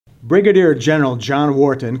Brigadier General John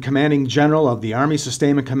Wharton, Commanding General of the Army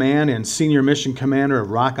Sustainment Command and Senior Mission Commander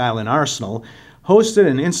of Rock Island Arsenal, hosted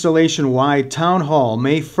an installation-wide town hall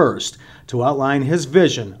May 1st to outline his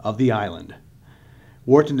vision of the island.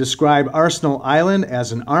 Wharton described Arsenal Island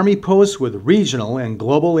as an Army post with regional and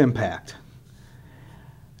global impact.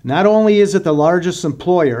 Not only is it the largest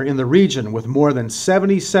employer in the region with more than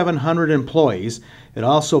 7,700 employees, it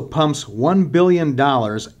also pumps $1 billion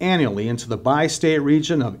annually into the bi-state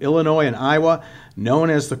region of Illinois and Iowa, known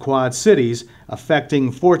as the Quad Cities,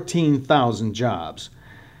 affecting 14,000 jobs.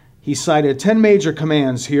 He cited 10 major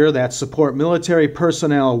commands here that support military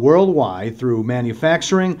personnel worldwide through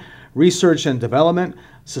manufacturing, research and development,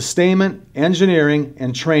 sustainment, engineering,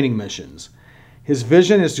 and training missions. His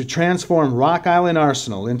vision is to transform Rock Island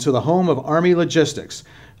Arsenal into the home of Army logistics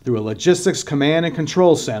through a logistics command and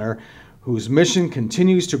control center whose mission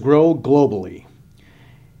continues to grow globally.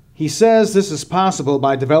 He says this is possible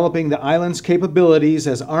by developing the island's capabilities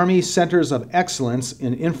as Army centers of excellence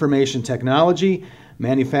in information technology,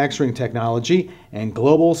 manufacturing technology, and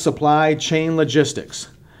global supply chain logistics.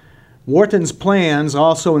 Wharton's plans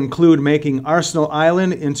also include making Arsenal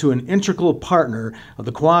Island into an integral partner of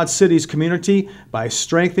the Quad Cities community by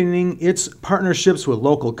strengthening its partnerships with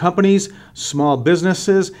local companies, small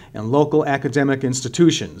businesses, and local academic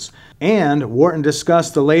institutions. And Wharton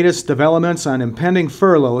discussed the latest developments on impending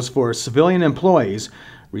furloughs for civilian employees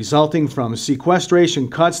resulting from sequestration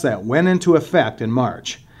cuts that went into effect in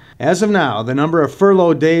March. As of now, the number of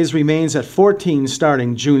furlough days remains at 14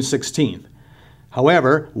 starting June 16th.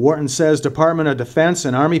 However, Wharton says Department of Defense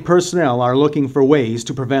and Army personnel are looking for ways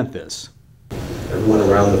to prevent this. Everyone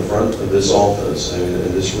around the front of this office,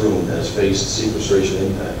 in this room, has faced sequestration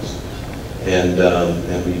impacts. And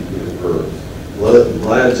we're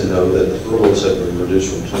glad to know that the furloughs have been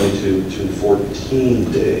reduced from 22 to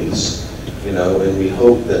 14 days, and we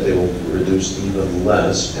hope that they will be reduced even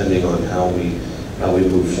less, depending on how we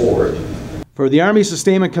move forward. For the Army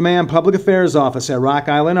Sustainment Command Public Affairs Office at Rock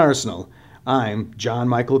Island Arsenal, I'm John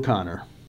Michael Connor.